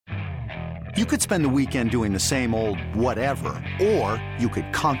You could spend the weekend doing the same old whatever, or you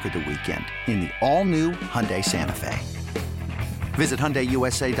could conquer the weekend in the all-new Hyundai Santa Fe. Visit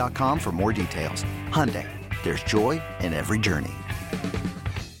HyundaiUSA.com for more details. Hyundai, there's joy in every journey.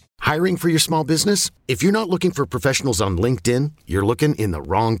 Hiring for your small business? If you're not looking for professionals on LinkedIn, you're looking in the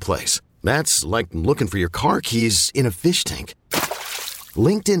wrong place. That's like looking for your car keys in a fish tank.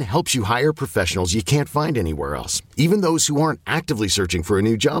 LinkedIn helps you hire professionals you can't find anywhere else, even those who aren't actively searching for a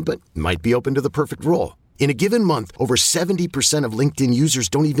new job but might be open to the perfect role. In a given month, over 70% of LinkedIn users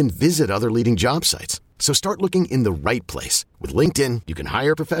don't even visit other leading job sites. So start looking in the right place. With LinkedIn, you can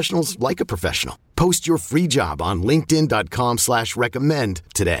hire professionals like a professional. Post your free job on linkedin.com/recommend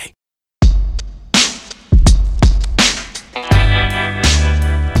today.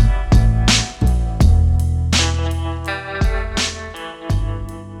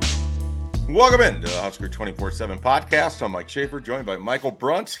 Welcome in to the Husker247 Podcast. I'm Mike Schaefer, joined by Michael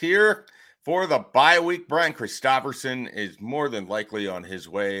Bruntz here for the bye week. Brian Christopherson is more than likely on his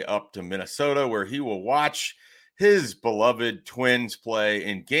way up to Minnesota, where he will watch his beloved Twins play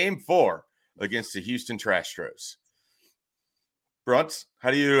in Game 4 against the Houston Astros. Bruntz,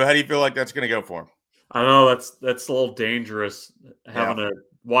 how do you feel like that's going to go for him? I know that's a little dangerous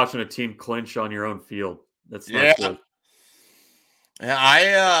watching a team clinch on your own field. That's not good.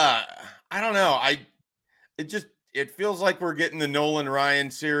 Yeah, I don't know. It feels like we're getting the Nolan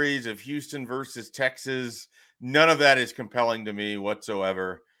Ryan series of Houston versus Texas. None of that is compelling to me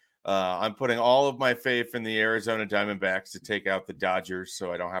whatsoever. I'm putting all of my faith in the Arizona Diamondbacks to take out the Dodgers,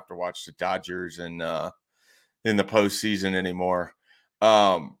 so I don't have to watch the Dodgers in the postseason anymore.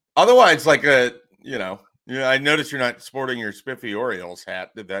 Otherwise, I noticed you're not sporting your Spiffy Orioles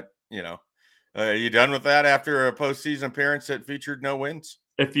hat. Did that, are you done with that after a postseason appearance that featured no wins?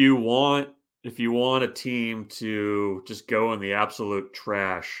 If you want a team to just go in the absolute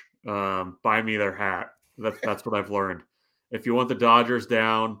trash, buy me their hat. That's what I've learned. If you want the Dodgers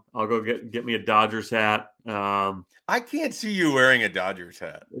down, I'll go get me a Dodgers hat. I can't see you wearing a Dodgers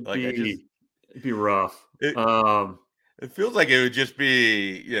hat. It'd be rough. It feels like it would just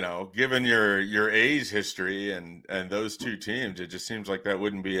be, given your A's history and those two teams, it just seems like that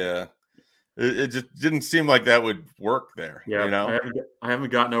wouldn't be it just didn't seem like that would work there. Yeah, I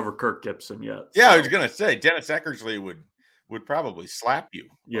haven't gotten over Kirk Gibson yet. Yeah, so. I was gonna say Dennis Eckersley would probably slap you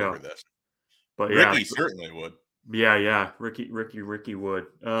over this. But Ricky certainly would. Yeah. Ricky would.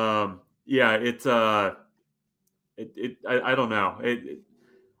 It's I don't know.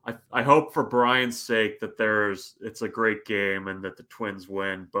 I hope for Brian's sake that it's a great game and that the Twins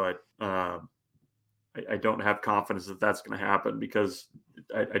win, but I don't have confidence that that's going to happen because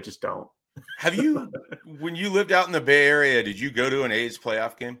I just don't. Have you, when you lived out in the Bay Area, did you go to an A's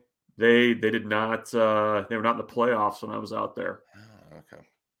playoff game? They did not. They were not in the playoffs when I was out there. Oh, okay.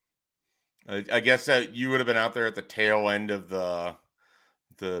 I guess that you would have been out there at the tail end of the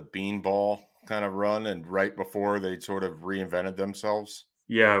beanball kind of run and right before they sort of reinvented themselves.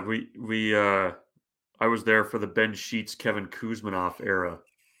 Yeah, I was there for the Ben Sheets, Kevin Kuzminoff era.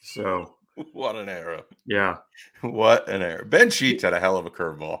 So what an era! Yeah, what an era! Ben Sheets had a hell of a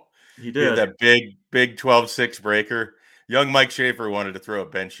curveball. He did. He had that big 12-6 breaker. Young Mike Schaefer wanted to throw a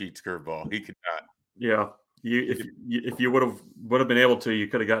Ben Sheets curveball. He could not. Yeah, if you would have been able to, you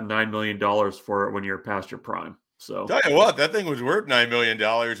could have gotten $9 million for it when you were past your prime. So tell you what, that thing was worth $9 million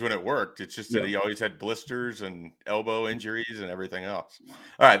when it worked. It's just that he always had blisters and elbow injuries and everything else.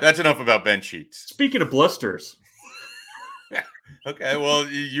 All right, that's enough about Ben Sheets. Speaking of blisters. Okay, well,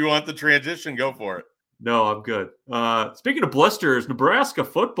 you want the transition? Go for it. No, I'm good. Speaking of blisters, Nebraska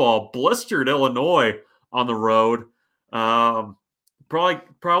football blistered Illinois on the road.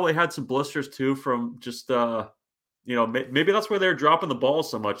 Probably had some blisters too from just maybe that's why they're dropping the ball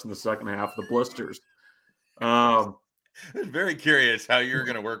so much in the second half. The blisters. I'm very curious how you're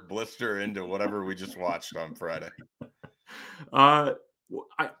going to work blister into whatever we just watched on Friday.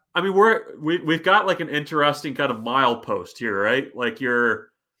 We've got like an interesting kind of milepost here, right? Like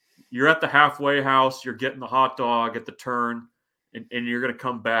you're at the halfway house, you're getting the hot dog at the turn, and you're going to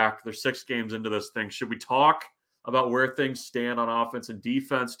come back. There's 6 games into this thing. Should we talk about where things stand on offense and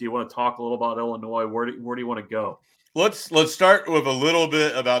defense? Do you want to talk a little about Illinois? Where do you want to go? Let's start with a little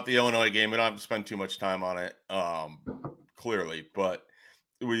bit about the Illinois game. We don't have to spend too much time on it, clearly, but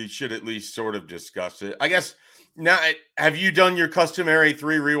we should at least sort of discuss it. I guess now, have you done your customary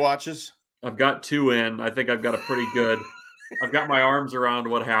 3 rewatches? I've got 2 in. I think I've got a pretty good. I've got my arms around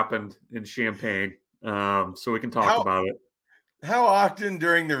what happened in Champaign, so we can talk about it. How often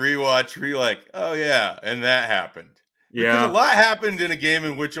during the rewatch were you like, oh, yeah, and that happened? Yeah. Because a lot happened in a game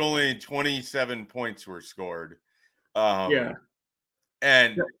in which only 27 points were scored. Yeah.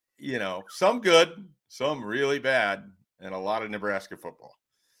 And, some good, some really bad, and a lot of Nebraska football.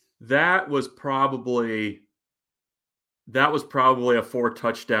 That was probably a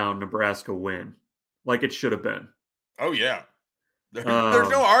 4-touchdown Nebraska win, like it should have been. Oh yeah, there's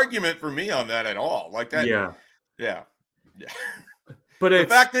no argument for me on that at all. Like that, yeah. But the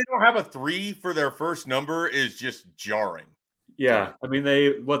fact they don't have a 3 for their first number is just jarring. Yeah, I mean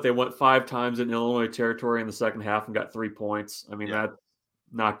they went 5 times in Illinois territory in the second half and got 3 points. I mean that's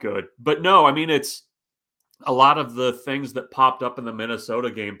not good. But no, I mean it's a lot of the things that popped up in the Minnesota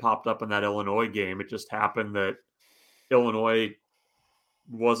game popped up in that Illinois game. It just happened that Illinois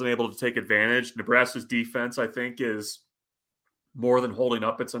wasn't able to take advantage. Nebraska's defense, I think, is more than holding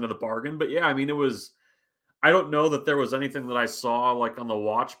up its end of the bargain. But yeah, I mean, I don't know that there was anything that I saw like on the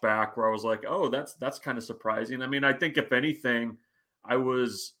watch back where I was like, oh, that's kind of surprising. I mean, I think if anything, I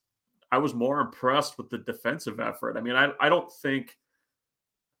was more impressed with the defensive effort. I mean, I don't think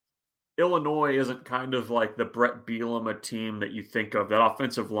Illinois isn't kind of like the Brett Bielema team that you think of. That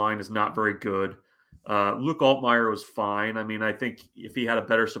offensive line is not very good. Luke Altmaier was fine. I mean, I think if he had a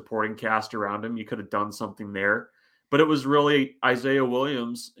better supporting cast around him, you could have done something there. But it was really Isaiah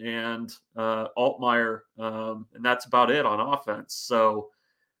Williams and Altmaier, and that's about it on offense. So,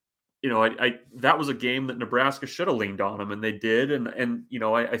 I that was a game that Nebraska should have leaned on them, and they did. And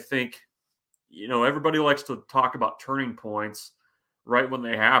I think, everybody likes to talk about turning points right when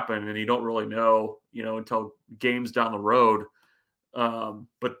they happen, and you don't really know, until games down the road.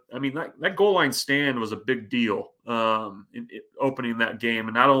 But I mean, that goal line stand was a big deal in opening that game,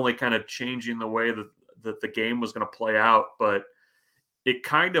 and not only kind of changing the way that the game was going to play out, but it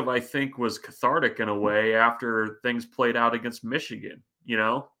kind of, I think, was cathartic in a way after things played out against Michigan.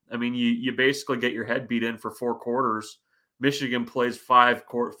 I mean, you basically get your head beat in for 4 quarters. Michigan plays 4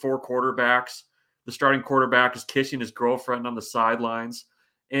 quarterbacks. The starting quarterback is kissing his girlfriend on the sidelines.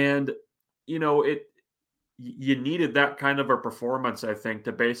 And, you needed that kind of a performance, I think,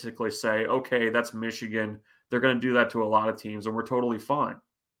 to basically say, okay, that's Michigan. They're going to do that to a lot of teams, and we're totally fine.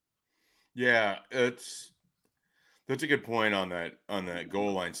 Yeah, that's a good point on that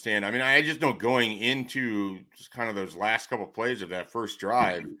goal line stand. I mean, I just know going into just kind of those last couple of plays of that first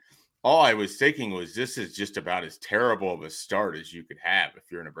drive, all I was thinking was this is just about as terrible of a start as you could have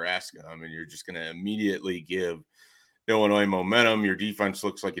if you're Nebraska. I mean, you're just going to immediately give Illinois momentum. Your defense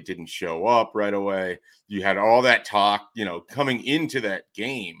looks like it didn't show up right away. You had all that talk, coming into that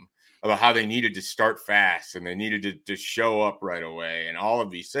game about how they needed to start fast and they needed to show up right away and all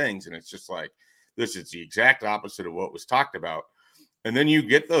of these things. And it's just like, this is the exact opposite of what was talked about. And then you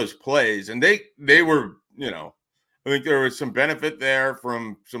get those plays and they were, I think there was some benefit there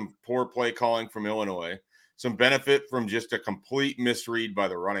from some poor play calling from Illinois, some benefit from just a complete misread by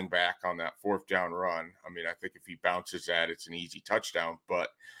the running back on that 4th down run. I mean, I think if he bounces that, it's an easy touchdown, but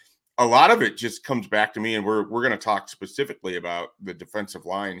a lot of it just comes back to me, and we're going to talk specifically about the defensive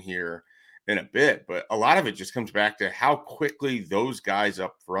line here in a bit, but a lot of it just comes back to how quickly those guys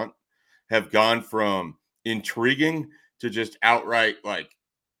up front have gone from intriguing to just outright like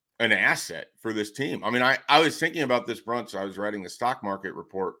an asset for this team. I mean, I was thinking about this brunch. I was writing the stock market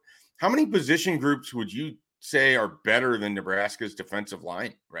report. How many position groups would you say are better than Nebraska's defensive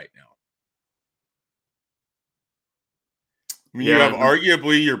line right now? I mean, you have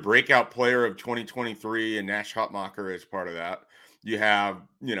arguably your breakout player of 2023 and Nash Hutmacher as part of that. You have,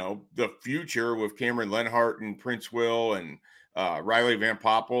 the future with Cameron Lenhart and Prince Will and Riley Van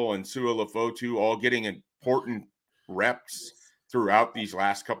Poppel and Sua Lafotu all getting important reps throughout these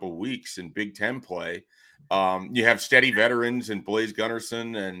last couple of weeks in Big Ten play. You have steady veterans in Blaise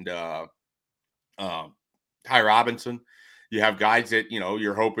Gunnerson and Ty Robinson. You have guys that,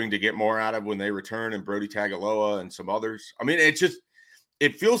 you're hoping to get more out of when they return, and Brody Tagaloa and some others. I mean,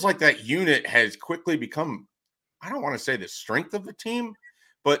 it feels like that unit has quickly become, I don't want to say the strength of the team,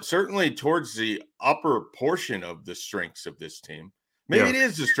 but certainly towards the upper portion of the strengths of this team. Maybe it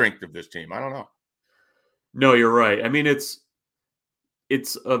is the strength of this team. I don't know. No, you're right. I mean, it's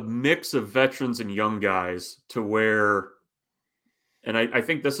a mix of veterans and young guys to where, and I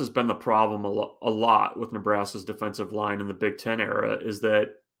think this has been the problem a lot with Nebraska's defensive line in the Big Ten era, is that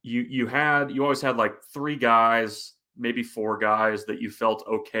you always had like 3 guys, maybe 4 guys that you felt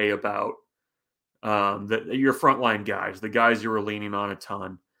okay about, that your frontline guys, the guys you were leaning on a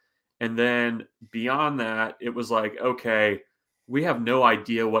ton. And then beyond that, it was like, okay, we have no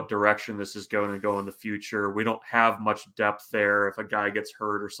idea what direction this is going to go in the future. We don't have much depth there if a guy gets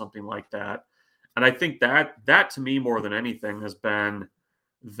hurt or something like that. And I think that to me, more than anything, has been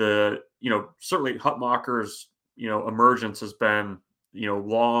certainly Hutmacher's, emergence has been,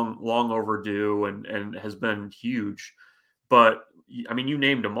 long overdue and has been huge. But I mean, you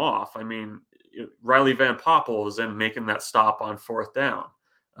named him off. I mean, Riley Van Poppel is in making that stop on 4th down.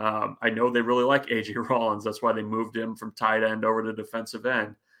 I know they really like AJ Rollins. That's why they moved him from tight end over to defensive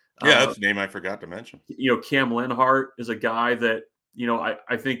end. Yeah, that's a name I forgot to mention. Cam Linhart is a guy that,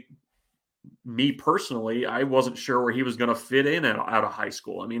 I think me personally, I wasn't sure where he was going to fit in out of high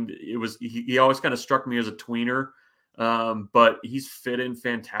school. I mean, he always kind of struck me as a tweener, but he's fit in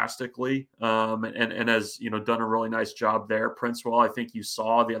fantastically and has, done a really nice job there. Princewell, I think you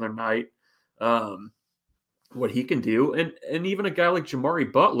saw the other night what he can do. And even a guy like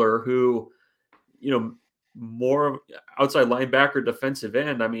Jamari Butler, who, more outside linebacker, defensive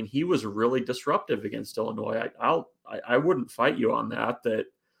end. I mean, he was really disruptive against Illinois. I wouldn't fight you on that.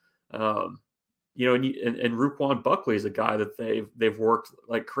 And Ruquan Buckley is a guy that they've worked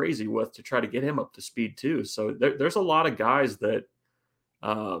like crazy with to try to get him up to speed too. So there's a lot of guys that,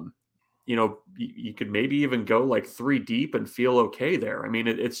 you could maybe even go like 3 deep and feel okay there. I mean,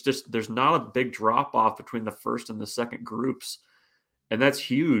 it's just, there's not a big drop off between the first and the second groups. And that's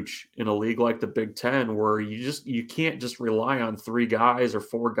huge in a league like the Big Ten, where you can't just rely on 3 guys or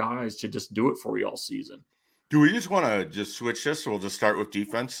 4 guys to just do it for you all season. Do we just want to just switch this? So we'll just start with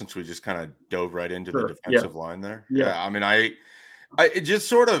defense, since we just kind of dove right into the defensive line there. Yeah. I mean, it just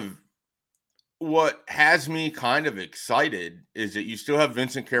sort of, what has me kind of excited is that you still have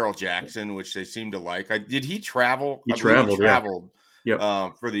Vincent Carroll Jackson, which they seem to like. Did he travel? He traveled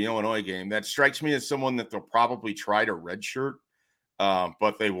for the Illinois game. That strikes me as someone that they'll probably try to redshirt.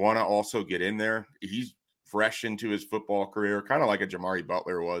 But they want to also get in there. He's fresh into his football career, kind of like a Jamari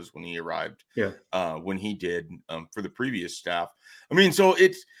Butler was when he arrived, when he did for the previous staff. I mean, so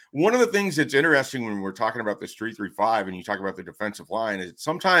it's one of the things that's interesting when we're talking about this 3-3-5 and you talk about the defensive line is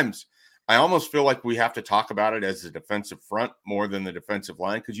sometimes I almost feel like we have to talk about it as the defensive front more than the defensive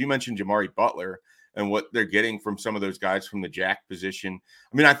line, because you mentioned Jamari Butler and what they're getting from some of those guys from the jack position.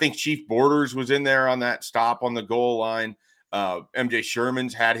 I mean, I think Chief Borders was in there on that stop on the goal line. MJ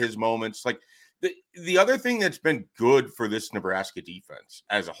Sherman's had his moments. Like the other thing that's been good for this Nebraska defense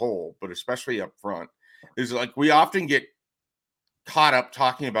as a whole, but especially up front, is like we often get caught up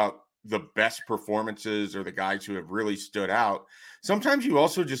talking about the best performances or the guys who have really stood out. Sometimes you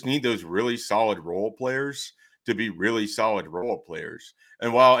also just need those really solid role players to be really solid role players.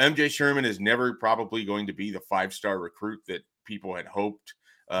 And while MJ Sherman is never probably going to be the 5-star recruit that people had hoped,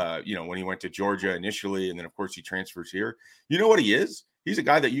 when he went to Georgia initially, and then of course he transfers here, you know what he is? He's a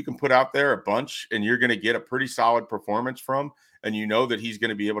guy that you can put out there a bunch and you're going to get a pretty solid performance from, and you know that he's going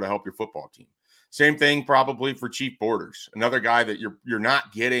to be able to help your football team. Same thing probably for Chief Borders, another guy that you're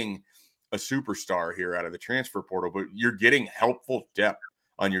not getting a superstar here out of the transfer portal, but you're getting helpful depth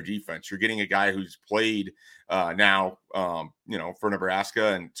on your defense. You're getting a guy who's played now, for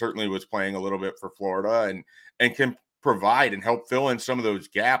Nebraska, and certainly was playing a little bit for Florida, and can provide and help fill in some of those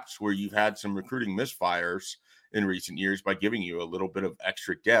gaps where you've had some recruiting misfires in recent years by giving you a little bit of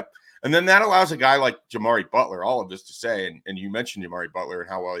extra depth. And then that allows a guy like Jamari Butler, all of this to say, and you mentioned Jamari Butler and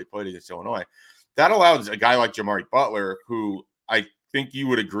how well he played against Illinois. That allows a guy like Jamari Butler, who I think you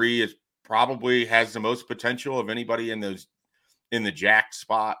would agree is probably has the most potential of anybody in the jack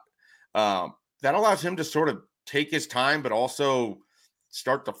spot. That allows him to sort of take his time, but also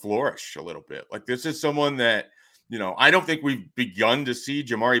start to flourish a little bit. Like, this is someone that, I don't think we've begun to see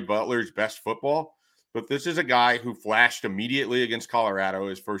Jamari Butler's best football, but this is a guy who flashed immediately against Colorado,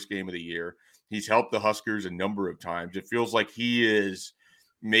 his first game of the year. He's helped the Huskers a number of times. It feels like he is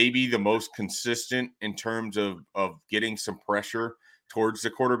maybe the most consistent in terms of getting some pressure towards the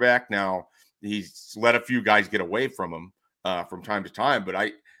quarterback. Now, he's let a few guys get away from him from time to time, but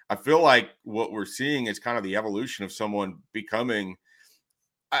I feel like what we're seeing is kind of the evolution of someone becoming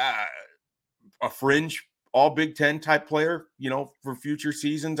a fringe all Big Ten type player, for future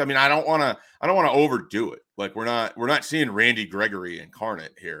seasons. I mean, I don't want to overdo it. Like, we're not seeing Randy Gregory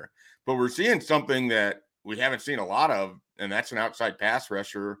incarnate here, but we're seeing something that we haven't seen a lot of, and that's an outside pass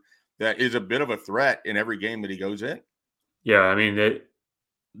rusher that is a bit of a threat in every game that he goes in. Yeah, I mean,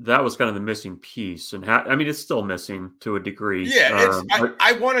 that was kind of the missing piece, and it's still missing to a degree. Yeah,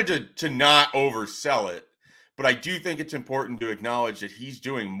 I wanted to not oversell it, but I do think it's important to acknowledge that he's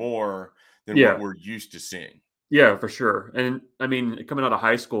doing more than what we're used to seeing. Yeah, for sure. And I mean, coming out of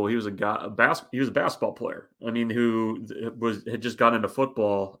high school, he was he was a basketball player. I mean, who had just got into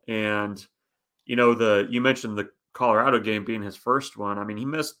football, and you mentioned the Colorado game being his first one. I mean, he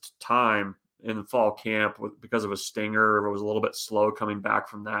missed time in the fall camp because of a stinger. It was a little bit slow coming back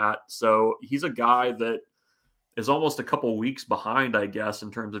from that. So he's a guy that is almost a couple weeks behind, I guess,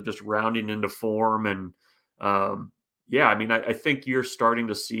 in terms of just rounding into form. And I mean, I think you're starting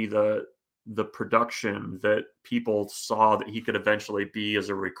to see the the production that people saw that he could eventually be as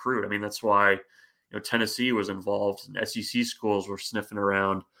a recruit. I mean, that's why, Tennessee was involved, and SEC schools were sniffing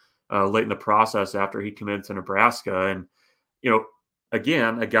around late in the process after he committed to Nebraska. And,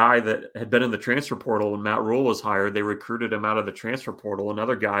 again, a guy that had been in the transfer portal when Matt Rule was hired, they recruited him out of the transfer portal.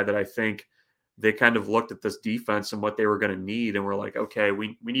 Another guy that I think they kind of looked at this defense and what they were going to need, and were like, okay,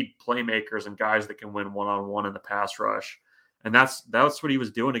 we need playmakers and guys that can win one-on-one in the pass rush. And that's what he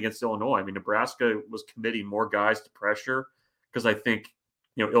was doing against Illinois. I mean, Nebraska was committing more guys to pressure because I think,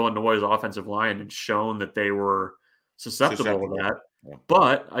 Illinois' offensive line had shown that they were susceptible to that. Yeah.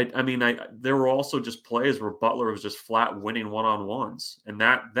 But there were also just plays where Butler was just flat winning one-on-ones. And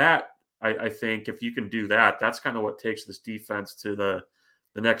that I think if you can do that, that's kind of what takes this defense to the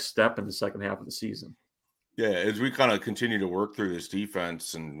next step in the second half of the season. Yeah, as we kind of continue to work through this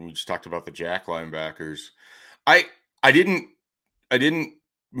defense, and we just talked about the jack linebackers, I didn't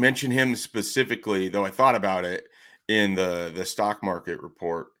mention him specifically, though I thought about it in the stock market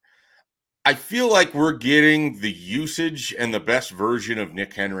report. I feel like we're getting the usage and the best version of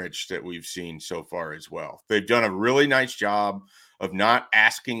Nick Henrich that we've seen so far as well. They've done a really nice job of not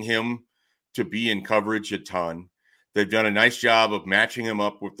asking him to be in coverage a ton. They've done a nice job of matching him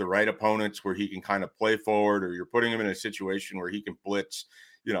up with the right opponents where he can kind of play forward, or you're putting him in a situation where he can blitz.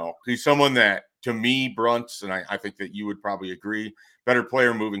 He's someone that, to me, Brunts, and I think that you would probably agree, better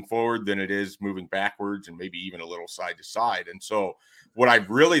player moving forward than it is moving backwards and maybe even a little side to side. And so what I've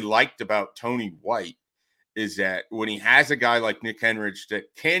really liked about Tony White is that when he has a guy like Nick Henrich that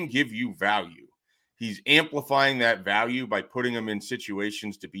can give you value, he's amplifying that value by putting him in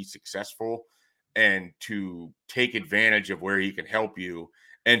situations to be successful and to take advantage of where he can help you,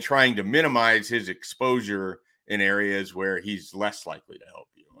 and trying to minimize his exposure in areas where he's less likely to help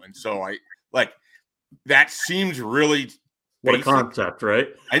you. And so that seems really what basic. A concept, right?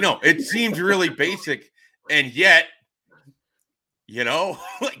 I know it seems really basic, and yet,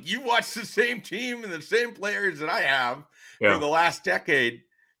 you watch the same team and the same players that I have for the last decade.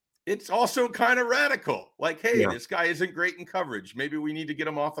 It's also kind of radical. This guy isn't great in coverage. Maybe we need to get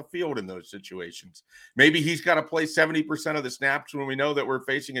him off the field in those situations. Maybe he's got to play 70% of the snaps when we know that we're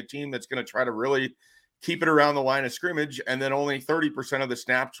facing a team that's going to try to really keep it around the line of scrimmage, and then only 30% of the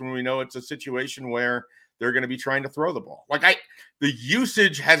snaps when we know it's a situation where they're going to be trying to throw the ball. The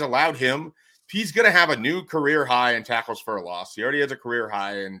usage has allowed him. He's going to have a new career high in tackles for a loss. He already has a career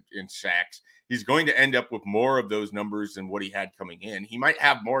high in sacks. He's going to end up with more of those numbers than what he had coming in. He might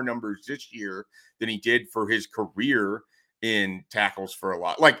have more numbers this year than he did for his career in tackles for a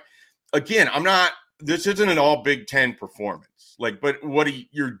lot. Again, this isn't an all Big Ten performance. But what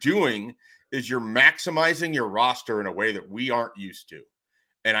you're doing is you're maximizing your roster in a way that we aren't used to.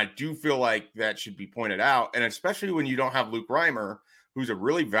 And I do feel like that should be pointed out. And especially when you don't have Luke Reimer, who's a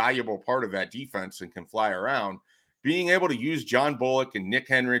really valuable part of that defense and can fly around, being able to use John Bullock and Nick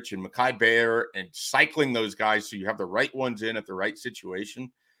Henrich and Mekhi Bayer and cycling those guys so you have the right ones in at the right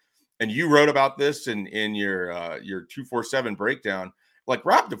situation. And you wrote about this in your 247 breakdown.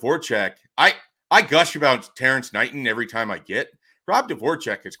 Rob Dvorak, I gush about Terrence Knighton every time I get. Rob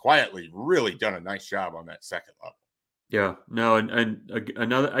Dvorak has quietly really done a nice job on that second level. Yeah, no, and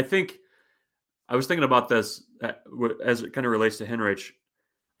another, I think I was thinking about this as it kind of relates to Henrich.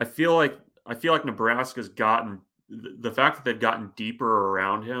 I feel like Nebraska's gotten, the fact that they've gotten deeper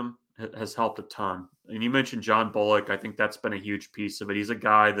around him has helped a ton. And you mentioned John Bullock. I think that's been a huge piece of it. He's a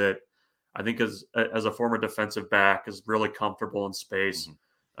guy that I think as a former defensive back is really comfortable in space.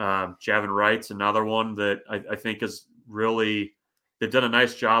 Mm-hmm. Javin Wright's another one that I think is really, they've done a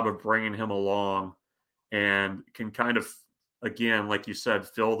nice job of bringing him along and can kind of, again, like you said,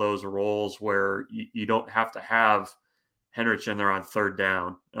 fill those roles where you don't have to have Henrich in there on third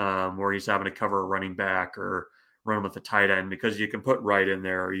down, where he's having to cover a running back or run him with the tight end, because you can put Wright in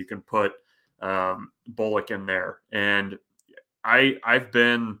there, or you can put Bullock in there. And I've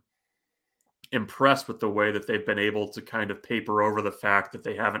been impressed with the way that they've been able to kind of paper over the fact that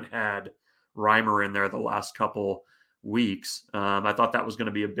they haven't had Reimer in there the last couple weeks. I thought that was going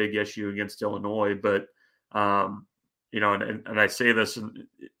to be a big issue against Illinois, but and I say this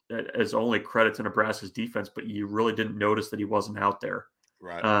as only credit to Nebraska's defense, but you really didn't notice that he wasn't out there.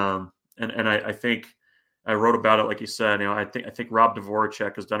 Right. And I think I wrote about it, like you said. I think Rob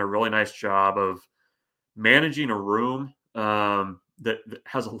Dvorak has done a really nice job of managing a room that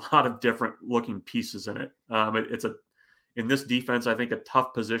has a lot of different looking pieces in it. It's in this defense, I think, a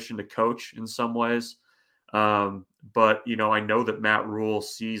tough position to coach in some ways. But I know that Matt Rule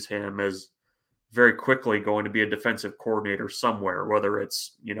sees him as very quickly going to be a defensive coordinator somewhere, whether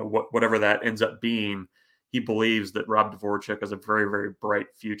it's, whatever that ends up being. he believes that Rob Dvorak has a very, very bright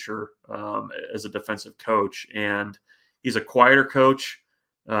future as a defensive coach. And he's a quieter coach.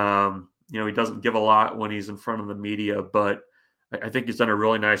 He doesn't give a lot when he's in front of the media, but I think he's done a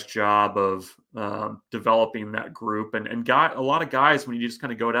really nice job of developing that group and got a lot of guys when you just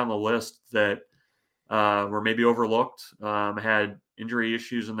kind of go down the list that were maybe overlooked, had injury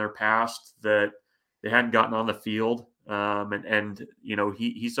issues in their past that they hadn't gotten on the field.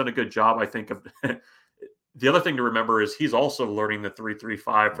 He's done a good job, I think, of the other thing to remember is he's also learning the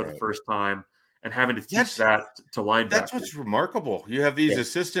 3-3-5 for the first time and having to teach that to linebackers. That's what's remarkable. You have these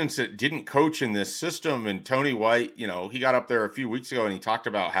assistants that didn't coach in this system, and Tony White, he got up there a few weeks ago and he talked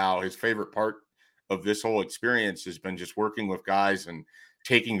about how his favorite part of this whole experience has been just working with guys and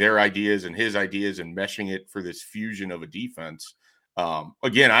taking their ideas and his ideas and meshing it for this fusion of a defense.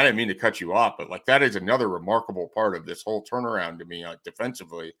 Again, I didn't mean to cut you off, but that is another remarkable part of this whole turnaround to me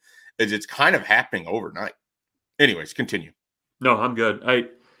defensively, is it's kind of happening overnight. Anyways, continue. No, I'm good.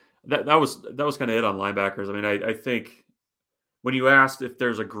 That was kind of it on linebackers. I mean, I think when you asked if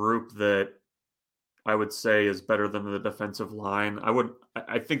there's a group that I would say is better than the defensive line,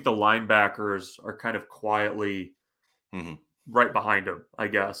 I think the linebackers are kind of quietly right behind them, I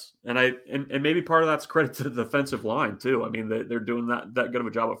guess. And maybe part of that's credit to the defensive line too. I mean, they're doing that good of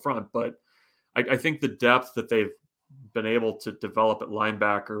a job up front, but I think the depth that they've been able to develop at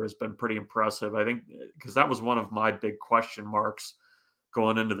linebacker has been pretty impressive. I think because that was one of my big question marks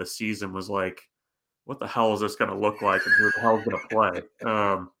going into the season was what the hell is this going to look like and who the hell is going to play?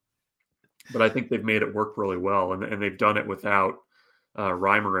 But I think they've made it work really well, and they've done it without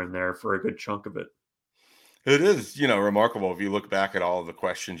Reimer in there for a good chunk of it. It is, remarkable if you look back at all of the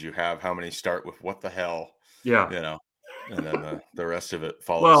questions you have, how many start with "what the hell," and then the rest of it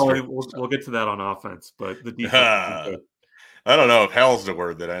follows. Well, we'll get to that on offense, but the defense. I don't know if "hell's" the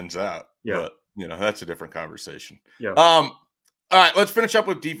word that ends out. Yeah, but that's a different conversation. Yeah. All right, let's finish up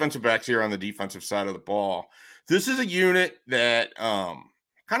with defensive backs here on the defensive side of the ball. This is a unit that kind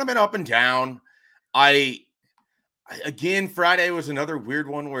of been up and down. Again, Friday was another weird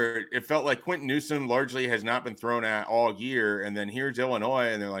one where it felt like Quentin Newsome largely has not been thrown at all year. And then here's Illinois,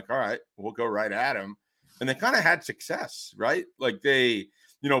 and they're like, all right, we'll go right at him. And they kind of had success, right? They,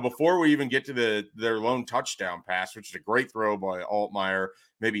 before we even get to their lone touchdown pass, which is a great throw by Altmaier,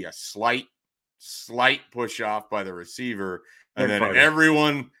 maybe a slight push off by the receiver. And then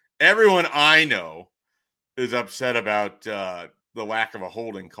everyone I know is upset about the lack of a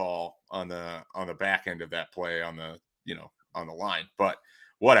holding call on the back end of that play on the line, but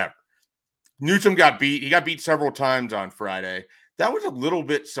whatever. Newsome got beat. He got beat several times on Friday. That was a little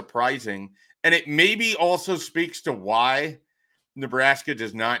bit surprising. And it maybe also speaks to why Nebraska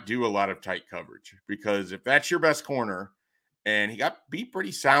does not do a lot of tight coverage, because if that's your best corner, and he got beat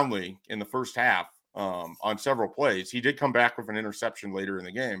pretty soundly in the first half on several plays, he did come back with an interception later in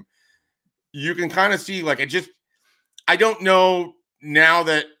the game. You can kind of see I don't know now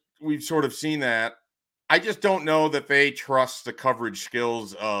that we've sort of seen that. I just don't know that they trust the coverage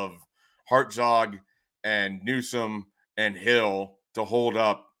skills of Hartzog and Newsome and Hill to hold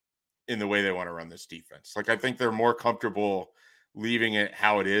up in the way they want to run this defense. I think they're more comfortable leaving it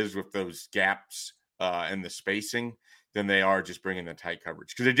how it is with those gaps and the spacing than they are just bringing the tight coverage,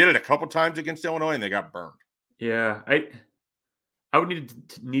 because they did it a couple times against Illinois and they got burned. Yeah, I would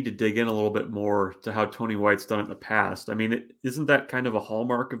need to dig in a little bit more to how Tony White's done it in the past. I mean, isn't that kind of a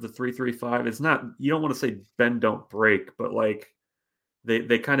hallmark of the 3-3-5? It's not. You don't want to say bend don't break, but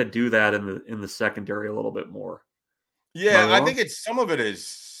they kind of do that in the secondary a little bit more. Yeah, I think some of it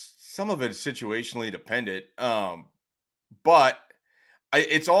is situationally dependent. But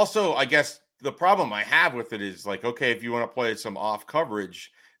it's also, I guess, the problem I have with it is okay, if you want to play some off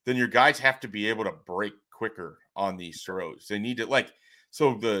coverage, then your guys have to be able to break quicker on these throws. They need to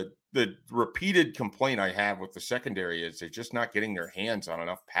so the repeated complaint I have with the secondary is they're just not getting their hands on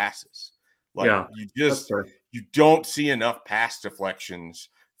enough passes. You don't see enough pass deflections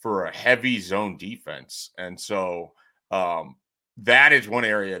for a heavy zone defense. And so that is one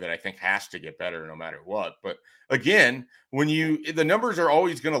area that I think has to get better no matter what. But again, the numbers are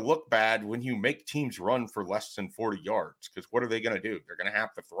always going to look bad when you make teams run for less than 40 yards, because what are they going to do? They're going to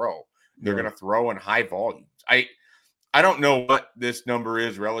have to throw. They're going to throw in high volumes. I don't know what this number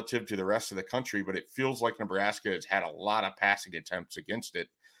is relative to the rest of the country, but it feels like Nebraska has had a lot of passing attempts against it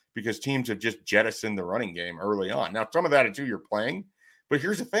because teams have just jettisoned the running game early on. Now, some of that is who you're playing, but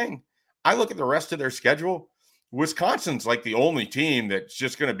here's the thing. I look at the rest of their schedule. Wisconsin's the only team that's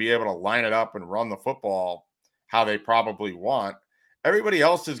just going to be able to line it up and run the football how they probably want. Everybody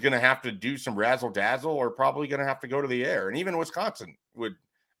else is going to have to do some razzle-dazzle or probably going to have to go to the air. And even Wisconsin would,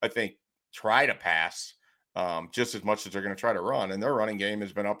 I think, try to pass just as much as they're going to try to run. And their running game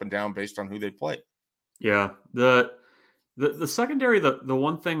has been up and down based on who they play. Yeah. The secondary, the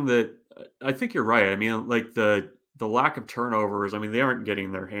one thing that I think you're right. I mean, like the lack of turnovers. I mean, they aren't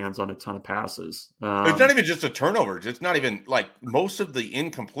getting their hands on a ton of passes. It's not even just a turnovers. It's not even like most of the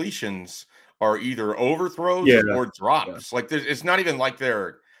incompletions are either overthrows or drops. Yeah. Like it's not even like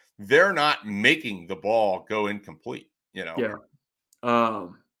they're not making the ball go incomplete, you know? Yeah.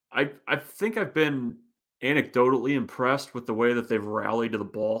 I think I've been anecdotally impressed with the way that they've rallied to the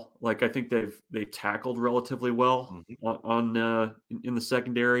ball. Like I think they tackled relatively well in the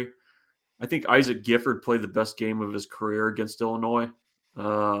secondary. I think Isaac Gifford played the best game of his career against Illinois.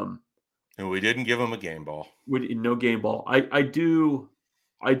 And we didn't give him a game ball. No game ball. I do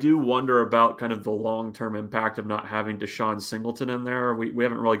wonder about kind of the long-term impact of not having Deshaun Singleton in there. We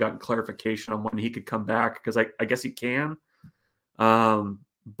haven't really gotten clarification on when he could come back because I guess he can.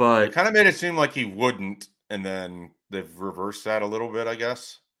 But it kind of made it seem like he wouldn't, and then they've reversed that a little bit, I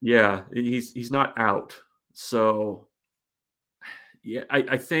guess. Yeah, he's not out. So yeah,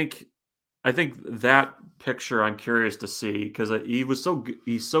 I think that picture I'm curious to see because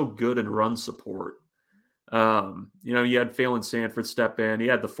he's so good in run support. You had Phelan Sanford step in. He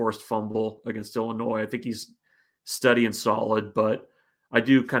had the forced fumble against Illinois. I think he's steady and solid, but I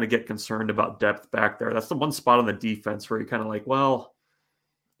do kind of get concerned about depth back there. That's the one spot on the defense where you're kind of like, well,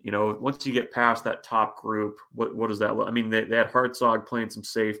 once you get past that top group, what does that look? I mean, they had Hartzog playing some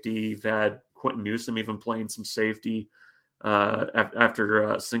safety. They had Quentin Newsom even playing some safety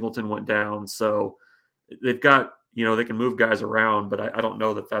after Singleton went down. So they've got, they can move guys around, but I don't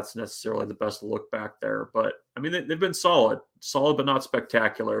know that that's necessarily the best look back there. But I mean, they've been solid, but not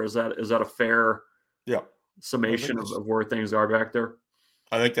spectacular. Is that a fair summation of where things are back there?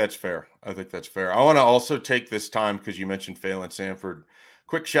 I think that's fair. I want to also take this time because you mentioned Phelan Sanford.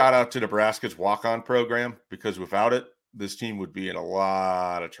 Quick shout out to Nebraska's walk-on program because without it, this team would be in a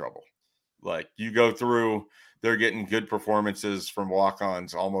lot of trouble. Like you go through, they're getting good performances from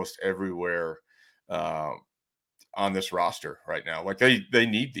walk-ons almost everywhere on this roster right now. Like they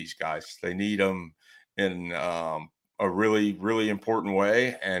need these guys. They need them in a really, really important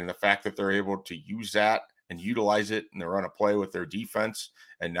way. And the fact that they're able to use that and utilize it and they run a play with their defense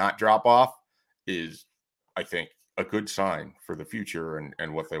and not drop off is, I think, a good sign for the future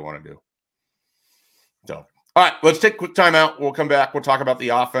and what they want to do. So, all right, let's take a quick time out. We'll come back. We'll talk about the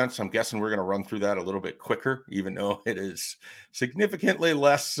offense. I'm guessing we're going to run through that a little bit quicker, even though it is significantly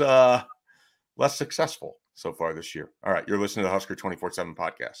less successful so far this year. All right, you're listening to the Husker247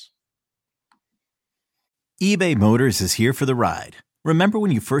 Podcast. eBay Motors is here for the ride. Remember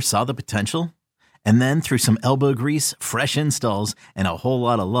when you first saw the potential? And then through some elbow grease, fresh installs, and a whole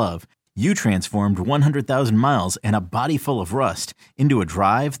lot of love, you transformed 100,000 miles and a body full of rust into a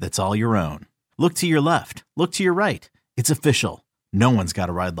drive that's all your own. Look to your left. Look to your right. It's official. No one's got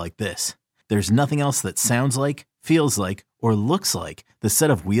a ride like this. There's nothing else that sounds like, feels like, or looks like the set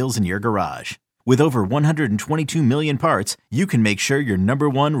of wheels in your garage. With over 122 million parts, you can make sure your number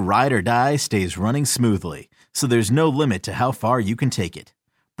one ride or die stays running smoothly. So there's no limit to how far you can take it.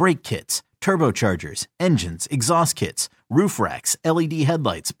 Brake kits, turbochargers, engines, exhaust kits, roof racks, LED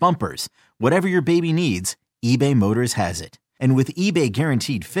headlights, bumpers, whatever your baby needs, eBay Motors has it. And with eBay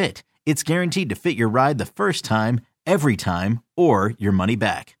Guaranteed Fit, it's guaranteed to fit your ride the first time, every time, or your money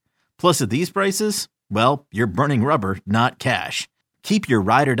back. Plus at these prices, well, you're burning rubber, not cash. Keep your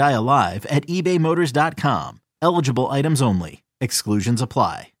ride or die alive at ebaymotors.com. Eligible items only. Exclusions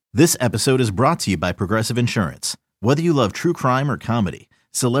apply. This episode is brought to you by Progressive Insurance. Whether you love true crime or comedy,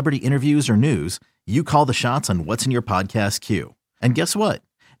 celebrity interviews or news, you call the shots on what's in your podcast queue. And guess what?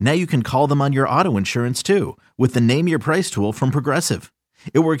 Now you can call them on your auto insurance too with the Name Your Price tool from Progressive.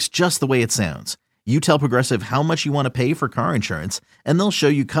 It works just the way it sounds. You tell Progressive how much you want to pay for car insurance, and they'll show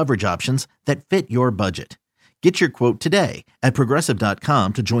you coverage options that fit your budget. Get your quote today at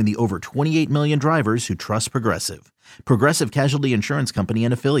Progressive.com to join the over 28 million drivers who trust Progressive. Progressive Casualty Insurance Company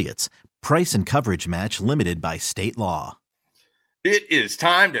and Affiliates. Price and coverage match limited by state law. It is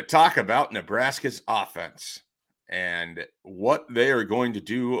time to talk about Nebraska's offense and what they are going to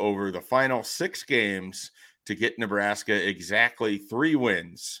do over the final 6 games to get Nebraska exactly 3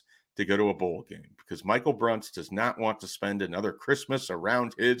 wins to go to a bowl game, because Michael Bruntz does not want to spend another Christmas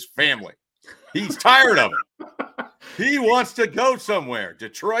around his family. He's tired of it. He wants to go somewhere.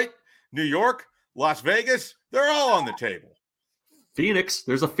 Detroit, New York, Las Vegas, they're all on the table. Phoenix,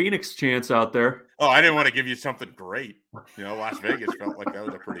 there's a Phoenix chance out there. Oh, I didn't want to give you something great. Las Vegas felt like that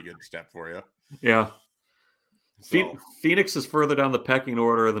was a pretty good step for you. Yeah. So. Phoenix is further down the pecking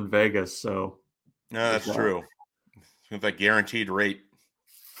order than Vegas, so. No, that's true. With that guaranteed rate.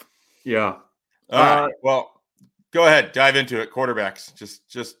 Yeah. All right. Well, go ahead. Dive into it. Quarterbacks.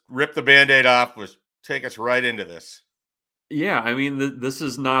 Just rip the Band-Aid off. Take us right into this. Yeah, I mean, this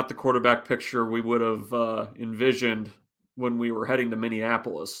is not the quarterback picture we would have envisioned when we were heading to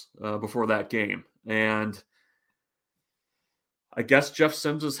Minneapolis before that game. And I guess Jeff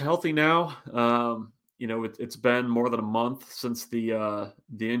Sims is healthy now. It's been more than a month since the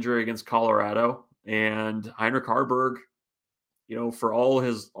injury against Colorado, and Heinrich Haarberg, for all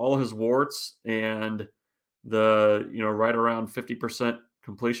his warts and the right around 50%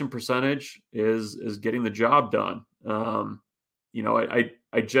 completion percentage is getting the job done. I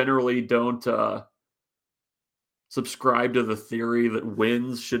generally don't subscribe to the theory that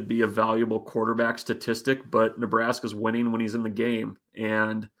wins should be a valuable quarterback statistic, but Nebraska's winning when he's in the game.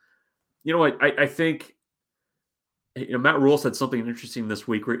 And, I think, Matt Rule said something interesting this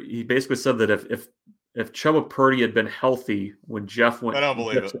week where he basically said that if Chubba Purdy had been healthy when Jeff went, I don't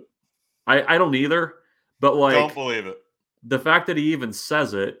believe it. I don't either, but don't believe it. The fact that he even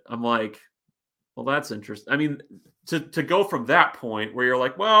says it, I'm like, well, that's interesting. I mean, to go from that point where you're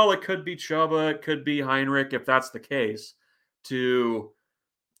like, well, it could be Chubba, it could be Heinrich, if that's the case, to,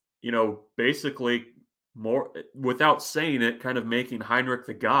 basically more without saying it, kind of making Heinrich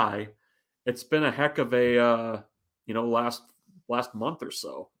the guy. It's been a heck of a, last month or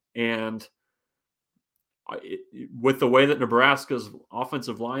so. And with the way that Nebraska's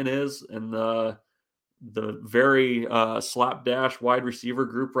offensive line is and the very slapdash wide receiver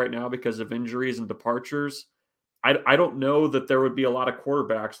group right now because of injuries and departures, I don't know that there would be a lot of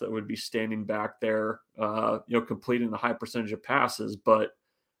quarterbacks that would be standing back there, completing the high percentage of passes. But,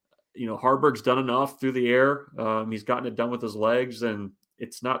 Haarberg's done enough through the air. He's gotten it done with his legs, and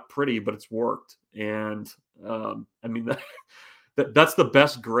it's not pretty, but it's worked. And, that's the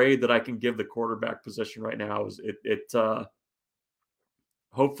best grade that I can give the quarterback position right now. Is it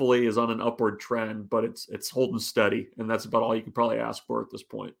hopefully is on an upward trend, but it's holding steady, and that's about all you can probably ask for at this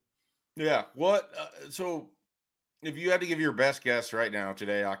point. Yeah. What? So, if you had to give your best guess right now,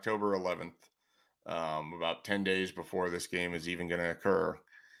 today, October 11th, about 10 days before this game is even going to occur,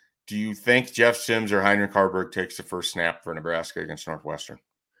 do you think Jeff Sims or Heinrich Haarberg takes the first snap for Nebraska against Northwestern?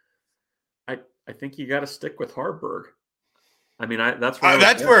 I think you got to stick with Haarberg. I mean, that's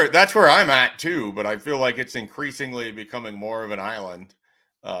where I'm at too. But I feel like it's increasingly becoming more of an island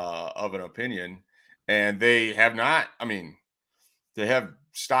of an opinion, and they have not. I mean, they have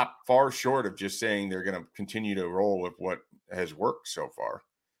stopped far short of just saying they're going to continue to roll with what has worked so far.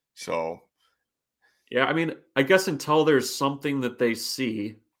 So, yeah, I mean, I guess until there's something that they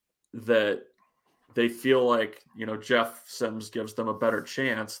see that they feel like, Jeff Sims gives them a better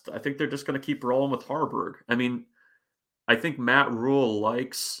chance, I think they're just going to keep rolling with Haarberg. I mean, I think Matt Rule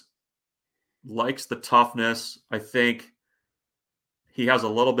likes the toughness. I think he has a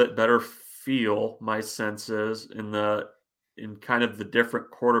little bit better feel, my sense is, in kind of the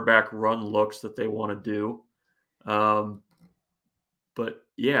different quarterback run looks that they want to do. But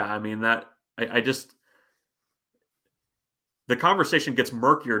yeah, I mean, that I just, the conversation gets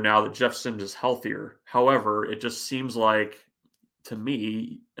murkier now that Jeff Sims is healthier. However, it just seems like, to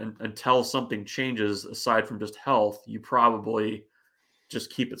me, until something changes aside from just health, you probably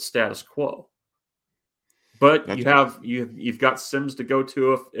just keep it status quo. But you've got Sims to go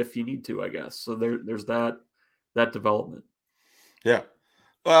to if you need to, I guess. So there's that development. Yeah.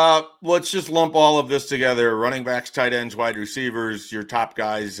 Let's just lump all of this together. Running backs, tight ends, wide receivers, your top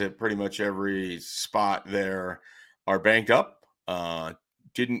guys at pretty much every spot there are banked up,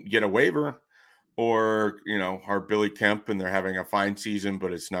 didn't get a waiver, or, are Billy Kemp and they're having a fine season,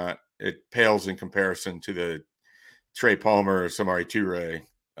 but it pales in comparison to the Trey Palmer or Samari Toure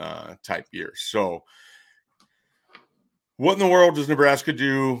type years. So what in the world does Nebraska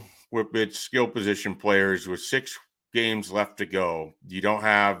do with its skill position players with 6 games left to go? You don't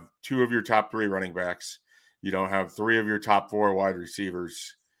have 2 of your top 3 running backs. You don't have 3 of your top 4 wide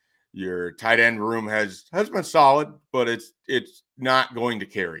receivers. Your tight end room has been solid, but it's not going to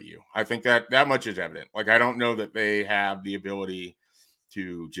carry you. I think that much is evident. Like, I don't know that they have the ability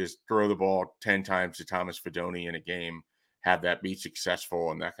to just throw the ball 10 times to Thomas Fidone in a game, have that be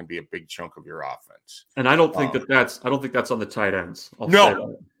successful, and that can be a big chunk of your offense. And I don't think that's on the tight ends. Look,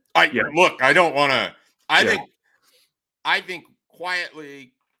 I don't want to. I think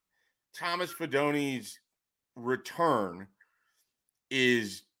quietly, Thomas Fidone's return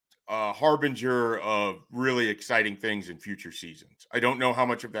is a harbinger of really exciting things in future seasons. I don't know how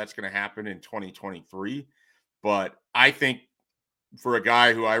much of that's going to happen in 2023, but I think for a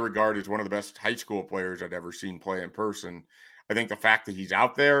guy who I regard as one of the best high school players I've ever seen play in person, I think the fact that he's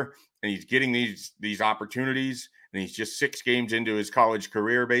out there and he's getting these opportunities, and he's just 6 games into his college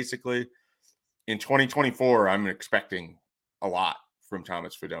career, basically, in 2024, I'm expecting a lot from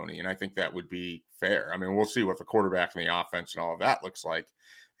Thomas Fidone, and I think that would be fair. I mean, we'll see what the quarterback and the offense and all of that looks like,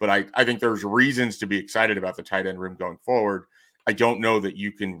 but I think there's reasons to be excited about the tight end room going forward. I don't know that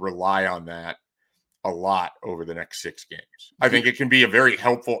you can rely on that a lot over the next 6 games. I think it can be a very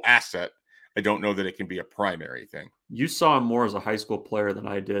helpful asset. I don't know that it can be a primary thing. You saw him more as a high school player than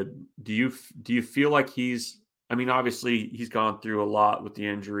I did. Do you feel like I mean, obviously he's gone through a lot with the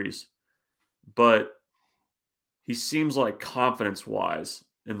injuries, but he seems like confidence-wise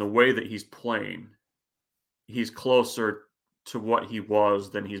in the way that he's playing, he's closer to what he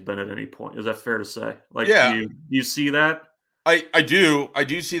was than he's been at any point. Is that fair to say? Like, yeah. do you see that? I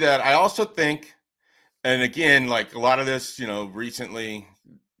do see that. I also think, and again, like a lot of this, recently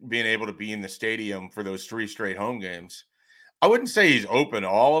being able to be in the stadium for those 3 straight home games, I wouldn't say he's open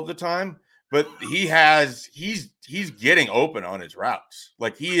all of the time, but he's getting open on his routes.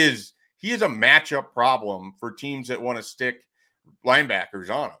 Like he is a matchup problem for teams that want to stick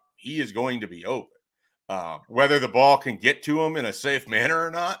linebackers on him. He is going to be open. Whether the ball can get to him in a safe manner or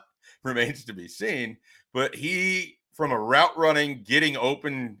not remains to be seen. But he, from a route running, getting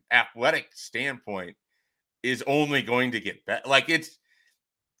open athletic standpoint, is only going to get better. Like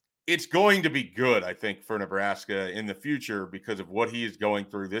it's going to be good, I think, for Nebraska in the future because of what he is going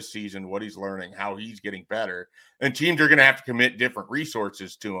through this season, what he's learning, how he's getting better. And teams are going to have to commit different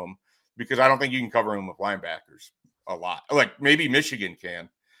resources to him because I don't think you can cover him with linebackers a lot. Like maybe Michigan can,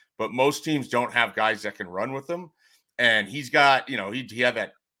 but most teams don't have guys that can run with him. And he's got, he had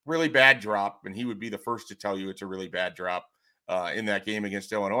that really bad drop, and he would be the first to tell you it's a really bad drop in that game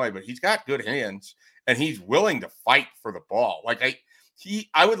against Illinois, but he's got good hands and he's willing to fight for the ball. Like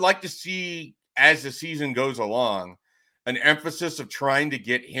I would like to see, as the season goes along, an emphasis of trying to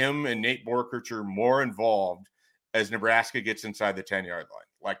get him and Nate Borkercher more involved as Nebraska gets inside the 10-yard line.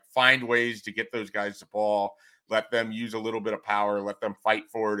 Like find ways to get those guys the ball, let them use a little bit of power, let them fight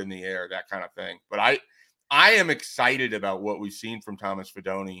for it in the air, that kind of thing. But I am excited about what we've seen from Thomas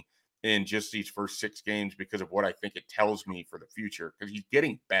Fidone in just these first 6 games because of what I think it tells me for the future, because he's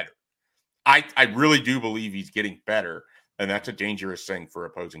getting better. I really do believe he's getting better, and that's a dangerous thing for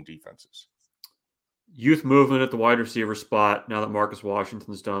opposing defenses. Youth movement at the wide receiver spot now that Marcus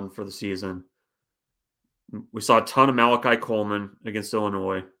Washington's done for the season. We saw a ton of Malachi Coleman against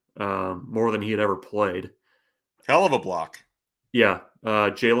Illinois, more than he had ever played. Hell of a block. Yeah.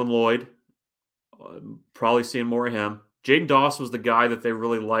 Jalen Lloyd, probably seeing more of him. Jaden Doss was the guy that they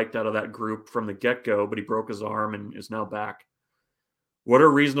really liked out of that group from the get-go, but he broke his arm and is now back. What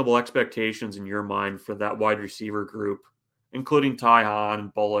are reasonable expectations in your mind for that wide receiver group, including Ty Hahn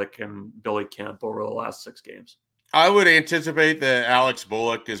and Bullock and Billy Kemp over the last 6 games? I would anticipate that Alex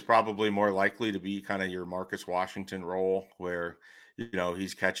Bullock is probably more likely to be kind of your Marcus Washington role where,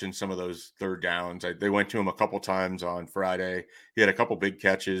 he's catching some of those third downs. They went to him a couple times on Friday. He had a couple big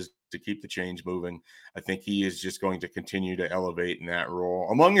catches to keep the chains moving. I think he is just going to continue to elevate in that role.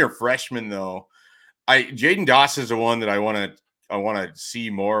 Among your freshmen, though, Jaden Doss is the one that I want to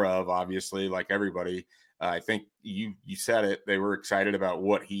see more of, obviously, like everybody. I think you said it. They were excited about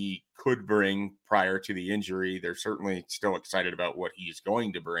what he could bring prior to the injury. They're certainly still excited about what he's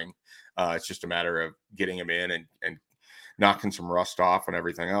going to bring. It's just a matter of getting him in and knocking some rust off and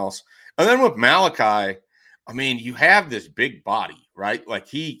everything else. And then with Malachi, I mean, you have this big body, right? Like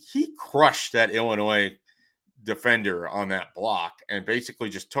he crushed that Illinois defender on that block and basically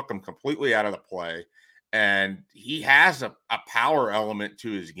just took him completely out of the play. And he has a power element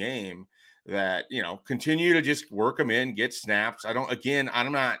to his game that, continue to just work him in, get snaps. I don't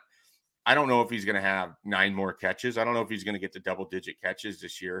know if he's going to have 9 more catches. I don't know if he's going to get to double-digit catches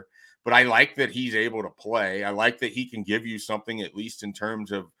this year, but I like that he's able to play. I like that he can give you something, at least in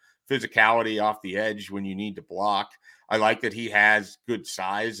terms of physicality off the edge when you need to block. I like that he has good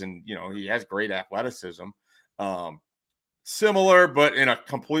size and, he has great athleticism. Similar, but in a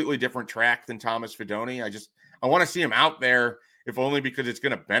completely different track than Thomas Fidone. I want to see him out there, if only because it's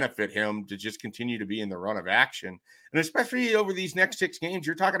going to benefit him to just continue to be in the run of action. And especially over these next 6 games,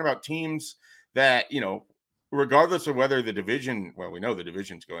 you're talking about teams that, regardless of whether the division, well, we know the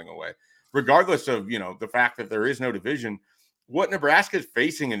division's going away, regardless of, the fact that there is no division, what Nebraska is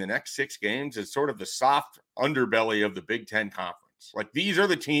facing in the next 6 games is sort of the soft underbelly of the Big Ten Conference. Like these are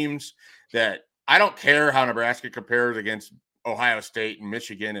the teams that I don't care how Nebraska compares against Ohio State and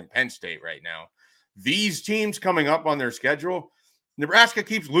Michigan and Penn State right now. These teams coming up on their schedule, Nebraska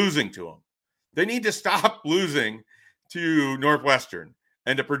keeps losing to them. They need to stop losing to Northwestern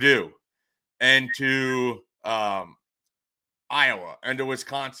and to Purdue and to Iowa and to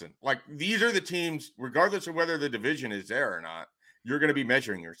Wisconsin. Like these are the teams, regardless of whether the division is there or not, you're going to be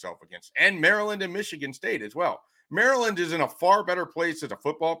measuring yourself against. And Maryland and Michigan State as well. Maryland is in a far better place as a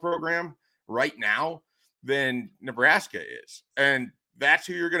football program right now than Nebraska is. And that's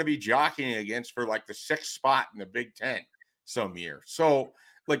who you're going to be jockeying against for like the 6th spot in the Big Ten some year. So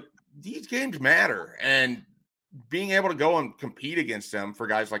like these games matter, and being able to go and compete against them for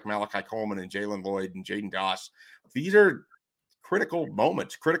guys like Malachi Coleman and Jalen Lloyd and Jaden Doss, these are critical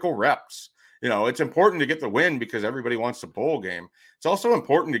moments, critical reps. You know, it's important to get the win because everybody wants the bowl game. It's also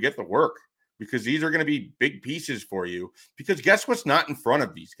important to get the work because these are going to be big pieces for you, because guess what's not in front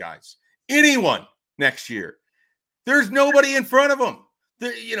of these guys? Anyone next year. There's nobody in front of them.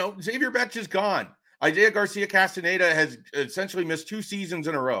 Xavier Betts is gone. Isaiah Garcia Castaneda has essentially missed 2 seasons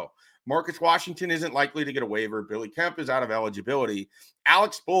in a row. Marcus Washington isn't likely to get a waiver. Billy Kemp is out of eligibility.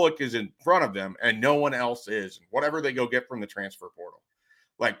 Alex Bullock is in front of them, and no one else is. Whatever they go get from the transfer portal.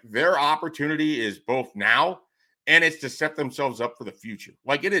 Like, their opportunity is both now and it's to set themselves up for the future.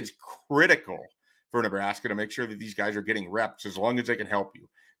 Like, it is critical for Nebraska to make sure that these guys are getting reps as long as they can help you.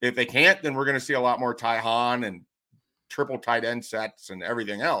 If they can't, then we're going to see a lot more Ty Hahn and triple tight end sets and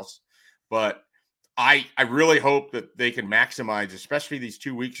everything else. But I really hope that they can maximize, especially these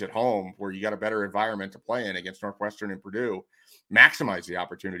 2 weeks at home where you got a better environment to play in against Northwestern and Purdue, maximize the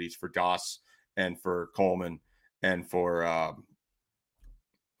opportunities for Doss and for Coleman and for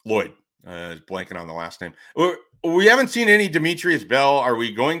Lloyd. Blanking on the last name. We haven't seen any Demetrius Bell. Are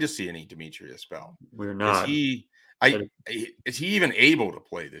we going to see any Demetrius Bell? We're not. Is he even able to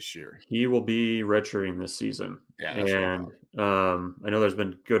play this year? He will be redshirting this season. Yeah, and I know there's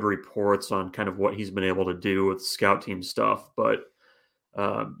been good reports on kind of what he's been able to do with scout team stuff, but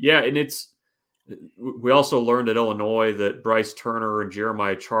and we also learned at Illinois that Bryce Turner and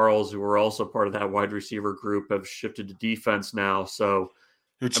Jeremiah Charles, who were also part of that wide receiver group, have shifted to defense now. So,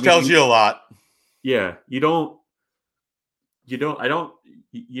 which tells you a lot. Yeah, you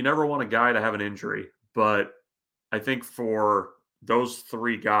never want a guy to have an injury, but I think for those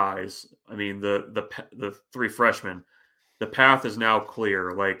 3 guys, I mean, the 3 freshmen, the path is now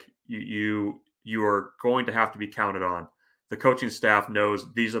clear. Like you are going to have to be counted on. The coaching staff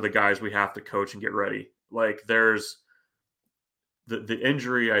knows these are the guys we have to coach and get ready. Like there's the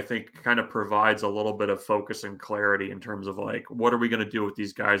injury, I think, kind of provides a little bit of focus and clarity in terms of like, what are we going to do with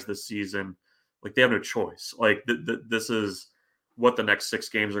these guys this season? Like they have no choice. Like this is what the next 6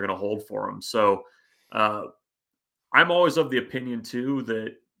 games are going to hold for them. So, I'm always of the opinion, too,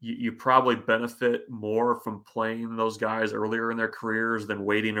 that you probably benefit more from playing those guys earlier in their careers than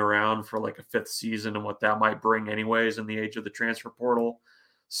waiting around for like a 5th season and what that might bring anyways in the age of the transfer portal.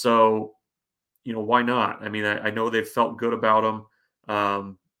 So, why not? I mean, I know they've felt good about them.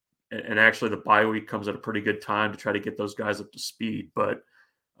 And actually the bye week comes at a pretty good time to try to get those guys up to speed. But,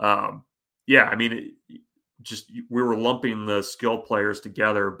 yeah, I mean, we were lumping the skill players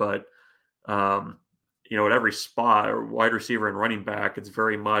together, but at every spot, or wide receiver and running back, it's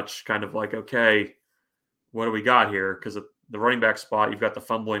very much kind of like, okay, what do we got here? Because at the running back spot, you've got the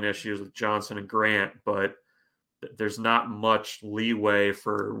fumbling issues with Johnson and Grant, but there's not much leeway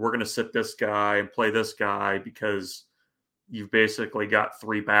for we're going to sit this guy and play this guy because you've basically got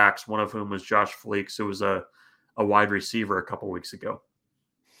 3 backs, one of whom was Josh Fleeks, who was a wide receiver a couple weeks ago.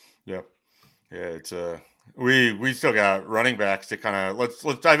 Yep. Yeah, it's we still got running backs to kind of let's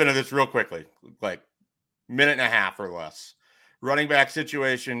dive into this real quickly, like minute and a half or less. Running back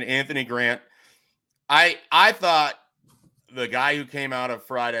situation, Anthony Grant. I thought the guy who came out of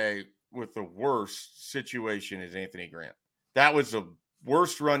Friday with the worst situation is Anthony Grant. That was the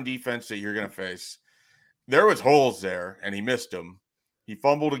worst run defense that you're going to face. There was holes there, and he missed them. He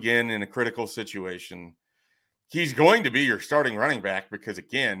fumbled again in a critical situation. He's going to be your starting running back because,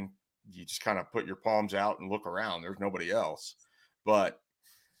 again, you just kind of put your palms out and look around. There's nobody else. But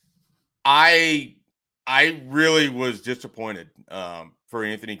I really was disappointed for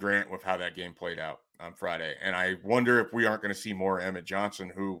Anthony Grant with how that game played out on Friday. And I wonder if we aren't going to see more Emmett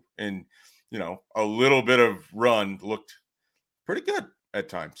Johnson, who in, a little bit of run looked pretty good at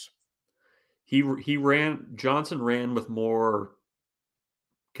times. Johnson ran with more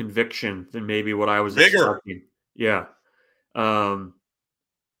conviction than maybe what I was expecting. Yeah.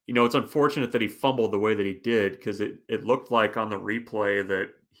 It's unfortunate that he fumbled the way that he did because it looked like on the replay that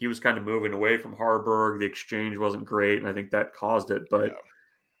he was kind of moving away from Harburg. The exchange wasn't great, and I think that caused it. But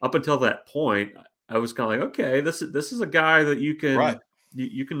up until that point, I was kind of like, okay, this is a guy that you can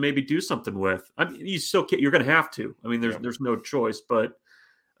you can maybe do something with. I mean, you're going to have to. I mean, there's no choice. But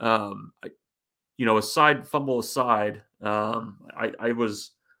fumble aside, I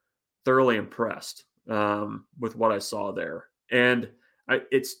was thoroughly impressed with what I saw there. And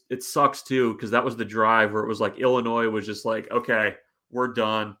it sucks too, because that was the drive where it was like Illinois was just like, okay, we're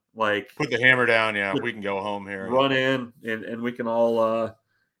done. Like, put the hammer down. Yeah, we can go home here. Run in, and we can all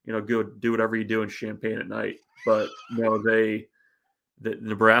go do whatever you do in Champaign at night. But no, the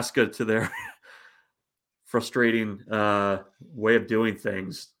Nebraska, to their frustrating way of doing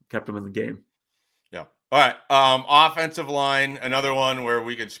things, kept them in the game. Yeah. All right. Offensive line, another one where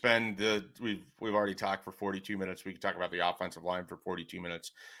we could spend we've already talked for 42 minutes. We could talk about the offensive line for 42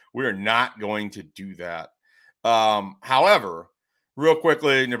 minutes. We're not going to do that. However, real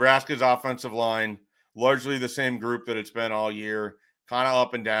quickly, Nebraska's offensive line, largely the same group that it's been all year, kind of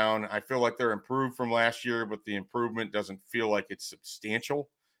up and down. I feel like they're improved from last year, but the improvement doesn't feel like it's substantial.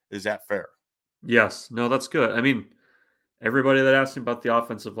 Is that fair? Yes. No, that's good. I mean, everybody that asks me about the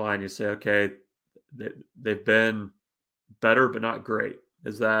offensive line, you say, okay, they've been better, but not great.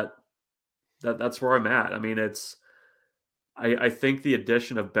 Is that's where I'm at. I mean, I think the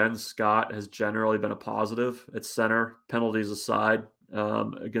addition of Ben Scott has generally been a positive at center, penalties aside,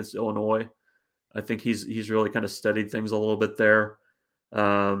 against Illinois. I think he's really kind of steadied things a little bit there.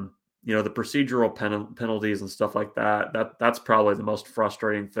 The procedural penalties and stuff like that's probably the most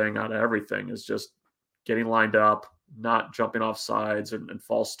frustrating thing out of everything, is just getting lined up, not jumping off sides and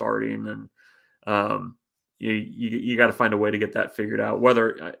false starting. And you got to find a way to get that figured out.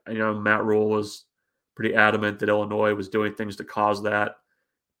 Whether, Matt Rule was pretty adamant that Illinois was doing things to cause that.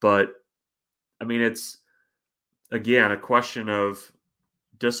 But, I mean, it's, again, a question of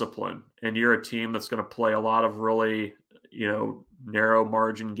discipline. And you're a team that's going to play a lot of really, narrow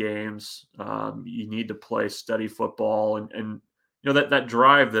margin games. You need to play steady football. And that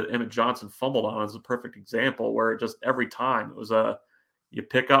drive that Emmett Johnson fumbled on is a perfect example, where it just every time it was you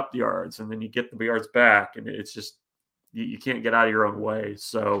pick up the yards and then you get the yards back. And it's just, you can't get out of your own way.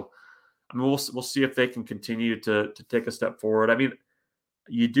 So, I mean, we'll see if they can continue to take a step forward. I mean,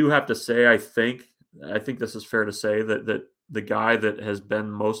 you do have to say, I think this is fair to say that the guy that has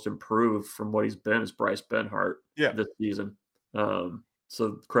been most improved from what he's been is Bryce Benhart this season.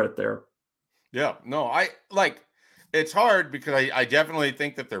 So credit there. Yeah, no, it's hard because I definitely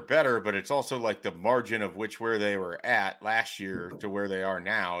think that they're better, but it's also like the margin of where they were at last year to where they are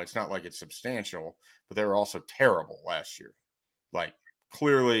now. It's not like it's substantial, but they were also terrible last year. Like,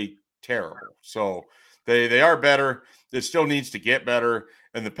 clearly terrible. So they are better. It still needs to get better,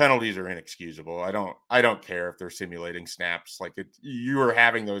 and the penalties are inexcusable. I don't care if they're simulating snaps. Like, you are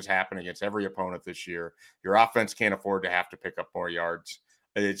having those happen against every opponent this year. Your offense can't afford to have to pick up more yards.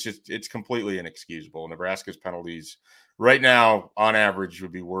 It's completely inexcusable. Nebraska's penalties right now, on average,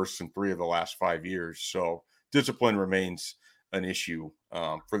 would be worse than 3 of the last 5 years. So discipline remains an issue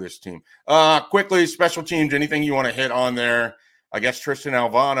for this team. Quickly, special teams, anything you want to hit on there? I guess Tristan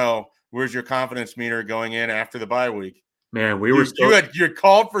Alvano, where's your confidence meter going in after the bye week? Man, you're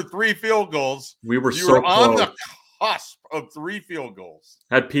called for 3 field goals. You were on the cusp of 3 field goals.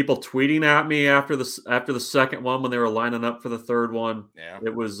 Had people tweeting at me after the second one when they were lining up for the third one. Yeah,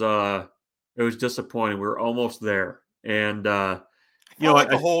 it was disappointing. We were almost there, and the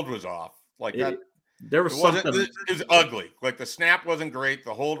hold was off. Like that. There was something. It was ugly. Like, the snap wasn't great,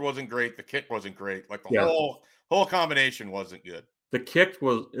 the hold wasn't great, the kick wasn't great. Like, the whole combination wasn't good. The kick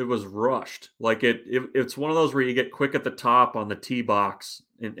was rushed. Like, it's one of those where you get quick at the top on the tee box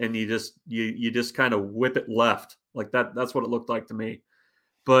and you just kind of whip it left. Like that's what it looked like to me.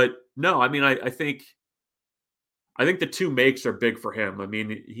 But no, I mean, I think the 2 makes are big for him. I mean,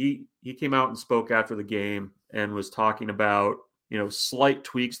 he came out and spoke after the game and was talking about, slight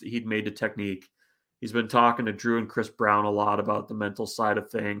tweaks that he'd made to technique. He's been talking to Drew and Chris Brown a lot about the mental side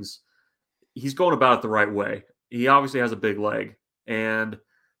of things. He's going about it the right way. He obviously has a big leg. And,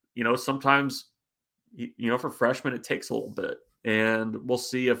 sometimes, for freshmen, it takes a little bit. And we'll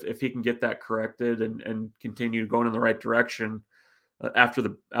see if he can get that corrected and continue going in the right direction after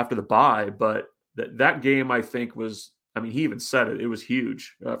the bye. But that game, I think, was, I mean, he even said it was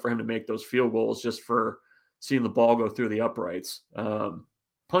huge for him to make those field goals, just for seeing the ball go through the uprights.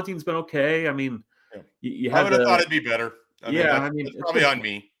 Punting's been okay. I mean, you I would have thought it'd be better. It's probably on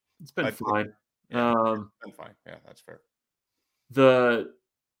me. It's been fine. It's been fine. Yeah, that's fair.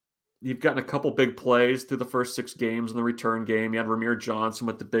 You've gotten a couple big plays through the first 6 games in the return game. You had Ramir Johnson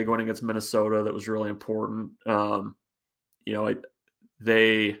with the big one against Minnesota that was really important. They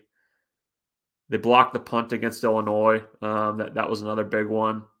blocked the punt against Illinois. That was another big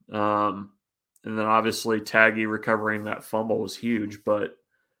one. And then obviously Taggy recovering that fumble was huge. But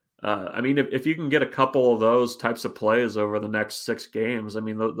I mean, if you can get a couple of those types of plays over the next 6 games, I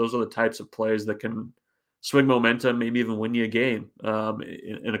mean, those are the types of plays that can swing momentum, maybe even win you a game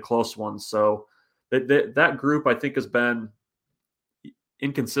in a close one. So that group, I think, has been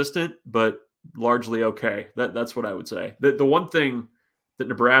inconsistent, but largely okay. That's what I would say. The one thing that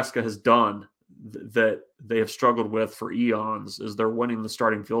Nebraska has done that they have struggled with for eons is they're winning the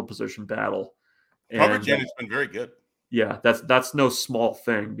starting field position battle. Coverage unit's been very good. Yeah, that's no small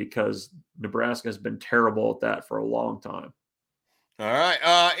thing because Nebraska has been terrible at that for a long time. All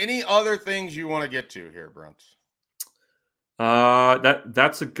right. Any other things you want to get to here, Brunt?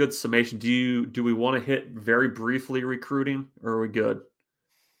 That's a good summation. Do we want to hit very briefly recruiting, or are we good?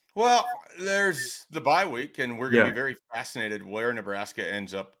 Well, there's the bye week, and we're going to be very fascinated where Nebraska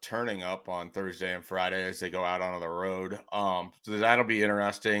ends up turning up on Thursday and Friday as they go out onto the road. So that'll be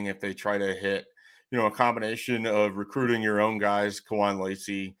interesting if they try to hit, a combination of recruiting your own guys, Kawan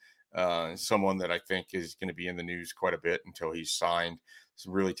Lacey, someone that I think is going to be in the news quite a bit until he's signed.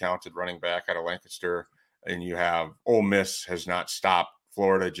 Some really talented running back out of Lancaster. And you have Ole Miss has not stopped.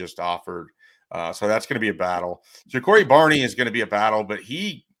 Florida just offered. So that's going to be a battle. Ja'Cory Barney is going to be a battle, but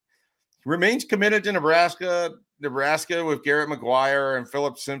he remains committed to Nebraska. Nebraska with Garrett McGuire and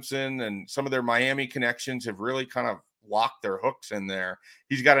Philip Simpson and some of their Miami connections have really kind of locked their hooks in there.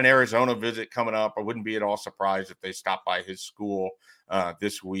 He's got an Arizona visit coming up. I wouldn't be at all surprised if they stop by his school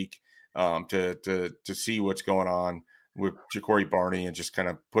this week to see what's going on with Ja'Cory Barney and just kind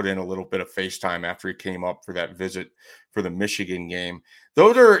of put in a little bit of FaceTime after he came up for that visit for the Michigan game.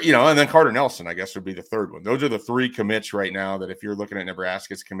 Those are, and then Carter Nelson, I guess, would be the third one. Those are the three commits right now that if you're looking at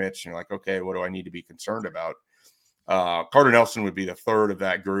Nebraska's commits, you're like, okay, what do I need to be concerned about? Carter Nelson would be the third of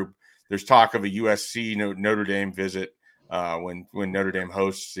that group. There's talk of a USC Notre Dame visit when Notre Dame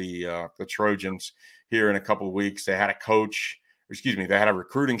hosts the Trojans here in a couple of weeks. They had they had a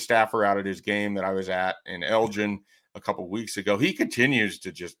recruiting staffer out at his game that I was at in Elgin a couple of weeks ago. He continues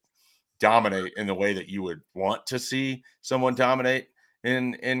to just dominate in the way that you would want to see someone dominate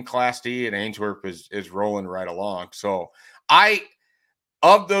in Class D, and Ainsworth is rolling right along. So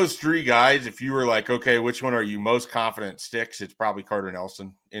of those three guys, if you were like, okay, which one are you most confident sticks? It's probably Carter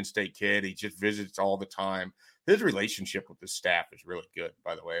Nelson, in-state kid. He just visits all the time. His relationship with the staff is really good,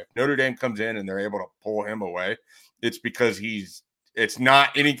 by the way. If Notre Dame comes in and they're able to pull him away, it's because it's not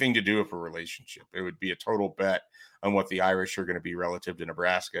anything to do with a relationship. It would be a total bet on what the Irish are going to be relative to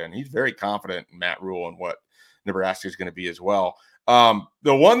Nebraska. And he's very confident in Matt Rule and what Nebraska is going to be as well.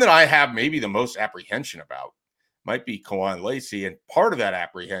 The one that I have maybe the most apprehension about might be Kawan Lacey. And part of that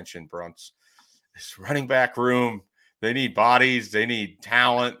apprehension, Brunts, is running back room. They need bodies. They need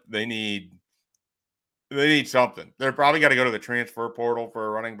talent. They need something. They're probably got to go to the transfer portal for a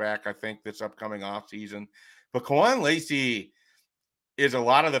running back, I think, this upcoming offseason. But Kawan Lacey is a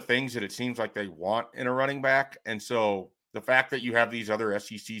lot of the things that it seems like they want in a running back. And so the fact that you have these other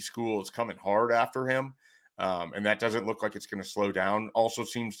SEC schools coming hard after him, and that doesn't look like it's going to slow down, also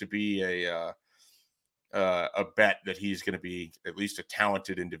seems to be a bet that he's going to be at least a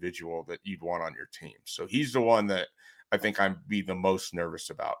talented individual that you'd want on your team. So he's the one that I think I'd be the most nervous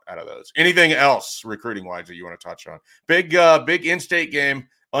about out of those. Anything else recruiting wise that you want to touch on? Big in-state game,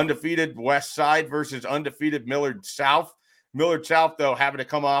 undefeated West Side versus undefeated Millard South. Millard South, though, having to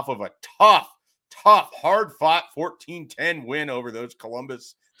come off of a tough, hard-fought 14-10 win over those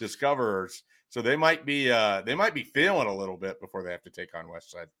Columbus Discoverers. So they might be feeling a little bit before they have to take on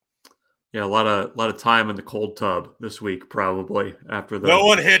West Side. Yeah, a lot of time in the cold tub this week, probably after the. No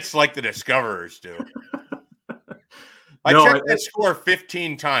one hits like the Discoverers do. I checked that score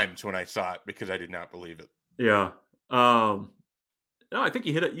 15 times when I saw it because I did not believe it. Yeah. No, I think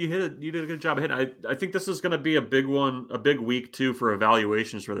you hit it. You did a good job of hitting. I think this is going to be a big one, a big week too for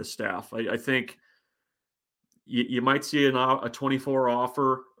evaluations for the staff. I think you might see a 24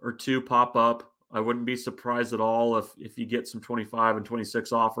 offer or two pop up. I wouldn't be surprised at all if you get some 25 and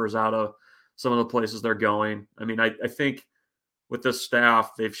 26 offers out of some of the places they're going. I mean, I think with this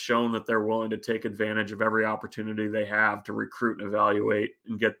staff, they've shown that they're willing to take advantage of every opportunity they have to recruit and evaluate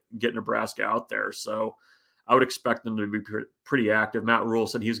and get Nebraska out there. So I would expect them to be pretty active. Matt Rule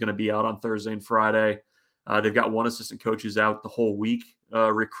said he's going to be out on Thursday and Friday. They've got one assistant coach who's out the whole week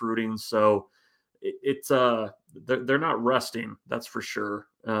recruiting. So they're not resting, that's for sure.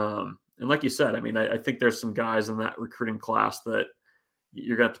 And like you said, I mean, I think there's some guys in that recruiting class that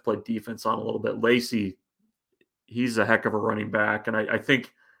you're going to have to play defense on a little bit. Lacey, he's a heck of a running back. And I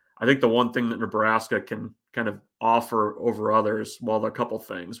think the one thing that Nebraska can kind of offer over others, well, there are a couple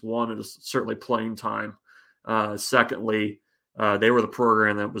things. One is certainly playing time. Secondly, they were the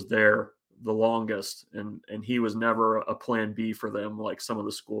program that was there the longest, and he was never a plan B for them, like some of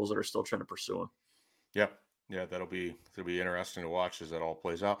the schools that are still trying to pursue him. Yeah, it'll be interesting to watch as that all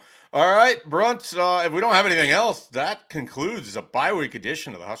plays out. All right, Brunt, if we don't have anything else, that concludes a bye-week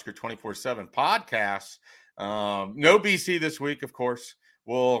edition of the Husker 247 Podcast. No BC this week, of course.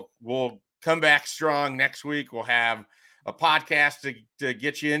 We'll come back strong next week. We'll have a podcast to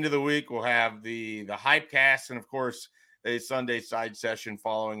get you into the week. We'll have the Hypecast, and of course a Sunday side session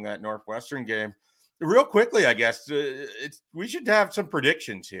following that Northwestern game. Real quickly, I guess we should have some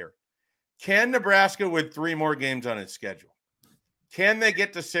predictions here. Can Nebraska win 3 more games on its schedule? Can they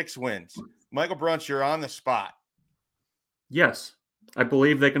get to 6 wins? Michael Bruns, you're on the spot. Yes, I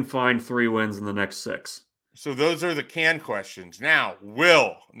believe they can find 3 wins in the next 6. So those are the can questions. Now,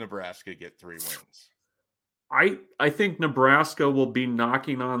 will Nebraska get 3 wins? I think Nebraska will be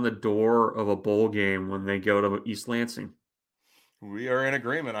knocking on the door of a bowl game when they go to East Lansing. We are in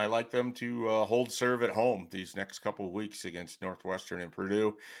agreement. I like them to hold serve at home these next couple of weeks against Northwestern and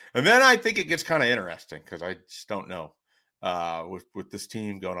Purdue. And then I think it gets kind of interesting because I just don't know with this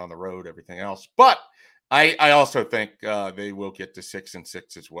team going on the road, everything else. But I also think they will get to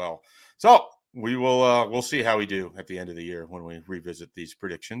 6-6 as well. So we'll see how we do at the end of the year when we revisit these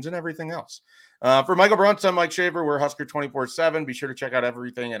predictions and everything else. For Michael Bruns, I'm Mike Shaver. We're Husker247. Be sure to check out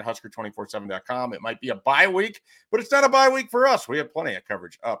everything at Husker247.com. It might be a bye week, but it's not a bye week for us. We have plenty of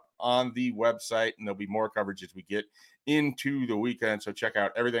coverage up on the website, and there'll be more coverage as we get into the weekend. So check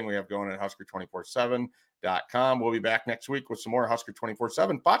out everything we have going at Husker247.com. We'll be back next week with some more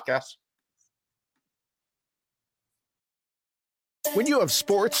Husker247 podcasts. When you have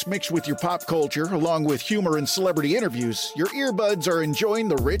sports mixed with your pop culture, along with humor and celebrity interviews, your earbuds are enjoying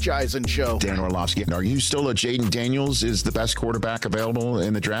The Rich Eisen Show. Dan Orlovsky, are you still a Jaden Daniels is the best quarterback available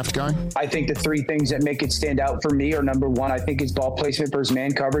in the draft guy? I think the 3 things that make it stand out for me are, number 1, I think his ball placement versus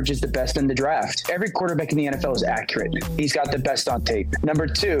man coverage is the best in the draft. Every quarterback in the NFL is accurate. He's got the best on tape. Number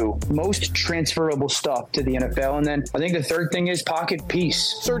 2, most transferable stuff to the NFL. And then I think the 3rd thing is pocket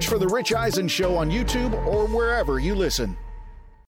peace. Search for The Rich Eisen Show on YouTube or wherever you listen.